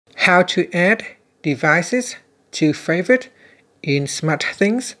how to add devices to favorite in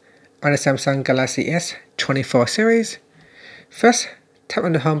SmartThings on the Samsung Galaxy S24 series. First, tap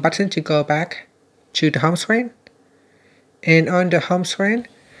on the home button to go back to the home screen. And on the home screen,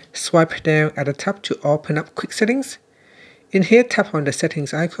 swipe down at the top to open up quick settings. In here, tap on the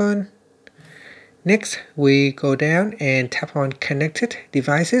settings icon. Next, we go down and tap on connected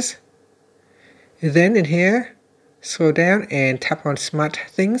devices. Then in here, scroll down and tap on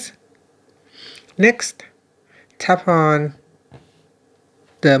SmartThings. Next, tap on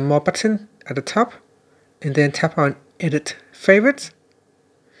the More button at the top, and then tap on Edit Favorites.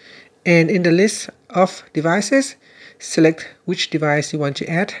 And in the list of devices, select which device you want to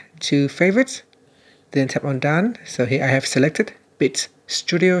add to favorites. Then tap on Done. So here I have selected Beats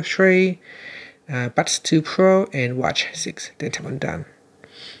Studio 3, Buds 2 Pro, and Watch 6. Then tap on Done.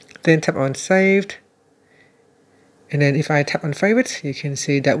 Then tap on Saved. And then if I tap on favorites, you can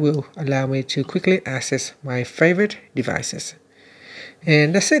see that will allow me to quickly access my favorite devices.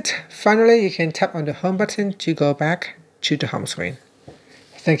 And that's it. Finally, you can tap on the home button to go back to the home screen.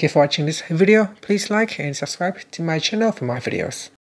 Thank you for watching this video. Please like and subscribe to my channel for more videos.